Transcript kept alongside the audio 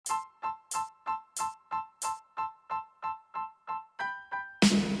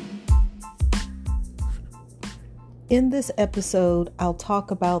In this episode, I'll talk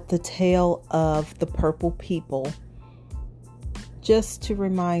about the tale of the purple people, just to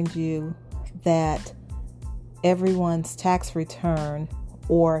remind you that everyone's tax return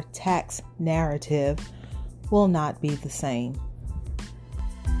or tax narrative will not be the same.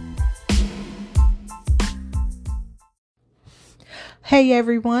 Hey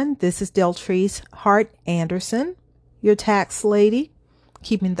everyone, this is Deltrice Hart Anderson, your tax lady,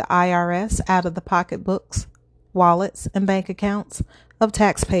 keeping the IRS out of the pocketbooks, wallets, and bank accounts of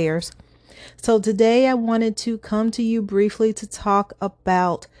taxpayers. So today I wanted to come to you briefly to talk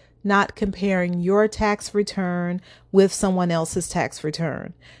about not comparing your tax return with someone else's tax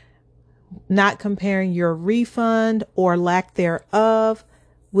return, not comparing your refund or lack thereof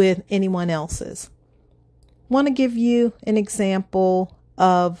with anyone else's. I want to give you an example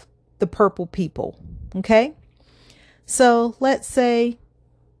of the purple people. Okay. So let's say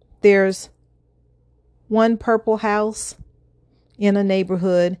there's one purple house in a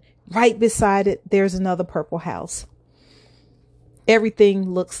neighborhood. Right beside it, there's another purple house. Everything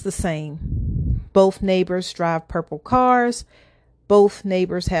looks the same. Both neighbors drive purple cars. Both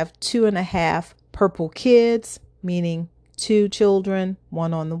neighbors have 2.5 purple kids, meaning 2 children,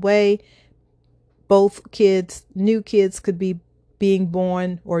 1 on the way. Both kids, new kids, could be being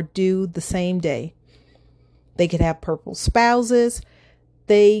born or due the same day. They could have purple spouses.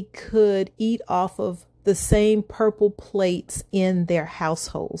 They could eat off of the same purple plates in their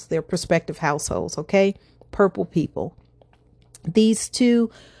households, their prospective households. Okay. Purple people. These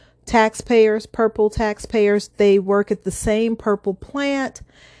two taxpayers, purple taxpayers, they work at the same purple plant.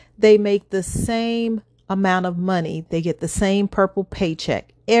 They make the same amount of money. They get the same purple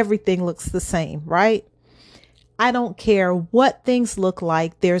paycheck. Everything looks the same, right? I don't care what things look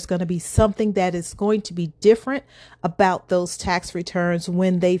like. There's going to be something that is going to be different about those tax returns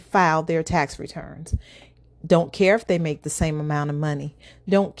when they file their tax returns. Don't care if they make the same amount of money.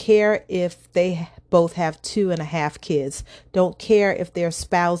 Don't care if they both have 2.5 kids. Don't care if their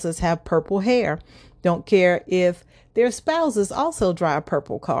spouses have purple hair. Don't care if their spouses also drive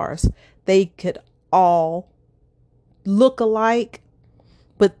purple cars. They could all look alike,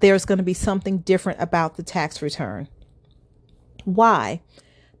 but there's going to be something different about the tax return. Why?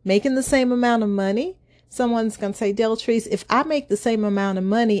 Making the same amount of money. Someone's going to say, Deltrice, if I make the same amount of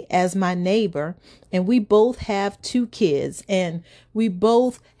money as my neighbor and we both have 2 kids and we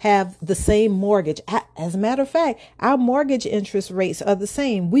both have the same mortgage. As a matter of fact, our mortgage interest rates are the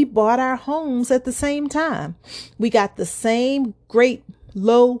same. We bought our homes at the same time. We got the same great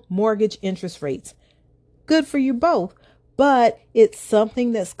low mortgage interest rates. Good for you both. But it's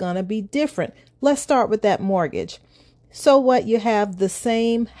something that's going to be different. Let's start with that mortgage. So what? You have the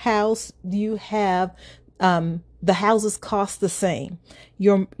same house. You have the houses cost the same.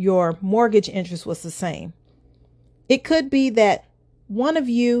 Your mortgage interest was the same. It could be that one of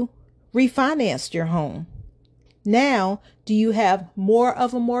you refinanced your home. Now, do you have more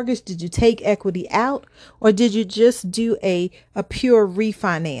of a mortgage? Did you take equity out, or did you just do a pure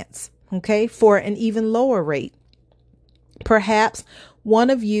refinance? Okay, for an even lower rate. Perhaps one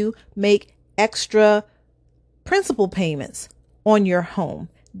of you make extra principal payments on your home.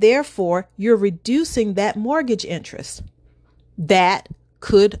 Therefore, you're reducing that mortgage interest. That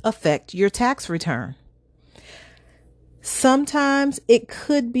could affect your tax return. Sometimes it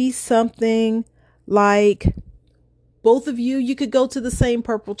could be something like both of you could go to the same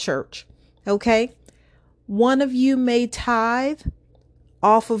purple church. Okay. One of you may tithe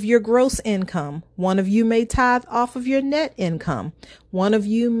off of your gross income. One of you may tithe off of your net income. One of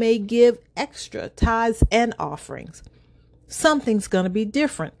you may give extra tithes and offerings. Something's going to be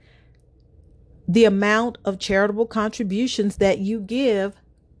different. The amount of charitable contributions that you give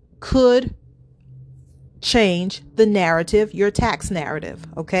could change the narrative, your tax narrative.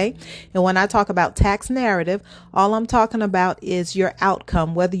 Okay. And when I talk about tax narrative, all I'm talking about is your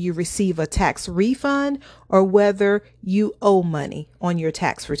outcome, whether you receive a tax refund or whether you owe money on your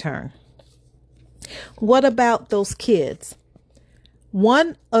tax return. What about those kids?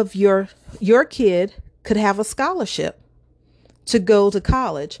 One of your kid could have a scholarship to go to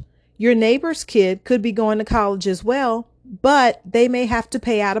college. Your neighbor's kid could be going to college as well, but they may have to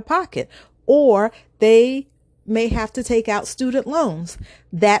pay out of pocket, or they may have to take out student loans.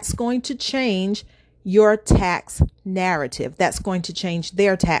 That's going to change your tax narrative. That's going to change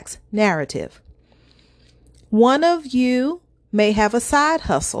their tax narrative. One of you may have a side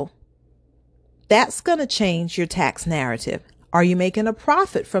hustle. That's going to change your tax narrative. Are you making a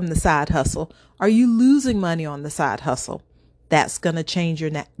profit from the side hustle? Are you losing money on the side hustle? That's going to change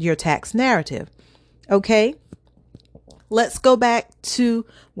your tax narrative. Okay. let's go back to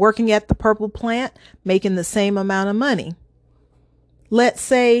working at the purple plant, making the same amount of money. Let's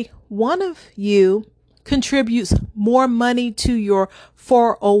say one of you contributes more money to your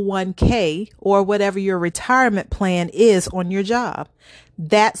 401k or whatever your retirement plan is on your job.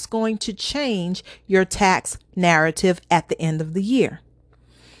 That's going to change your tax narrative at the end of the year.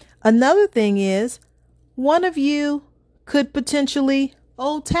 Another thing is one of you could potentially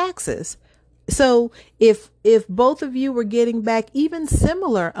owe taxes. So if both of you were getting back even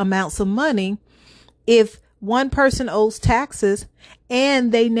similar amounts of money, if one person owes taxes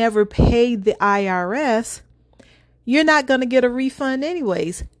and they never paid the IRS, you're not going to get a refund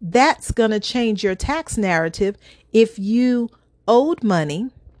anyways. That's going to change your tax narrative. If you owed money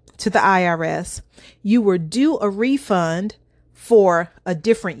to the IRS, you were due a refund for a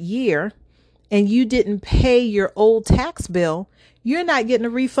different year, and you didn't pay your old tax bill, you're not getting a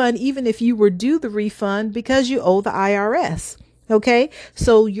refund even if you were due the refund because you owe the IRS. Okay,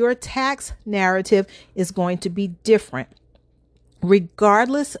 so your tax narrative is going to be different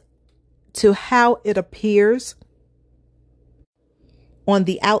regardless to how it appears on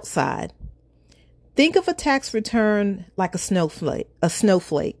the outside. Think of a tax return like a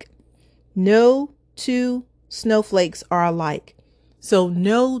snowflake. No two snowflakes are alike. So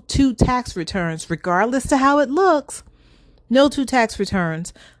no two tax returns, regardless to how it looks, no two tax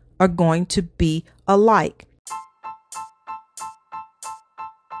returns are going to be alike.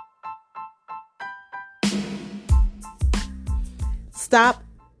 Stop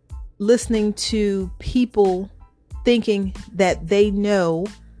listening to people thinking that they know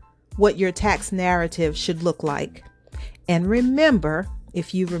what your tax narrative should look like. And remember,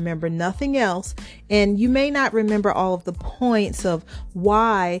 if you remember nothing else, and you may not remember all of the points of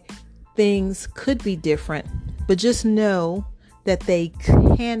why things could be different, but just know that they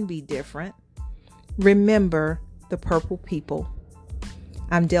can be different. Remember the purple people.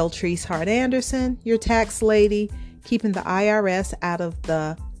 I'm Deltrice Hart Anderson, your tax lady, keeping the IRS out of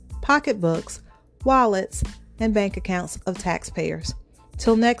the pocketbooks, wallets, and bank accounts of taxpayers.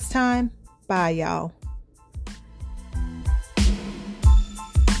 Till next time, bye y'all.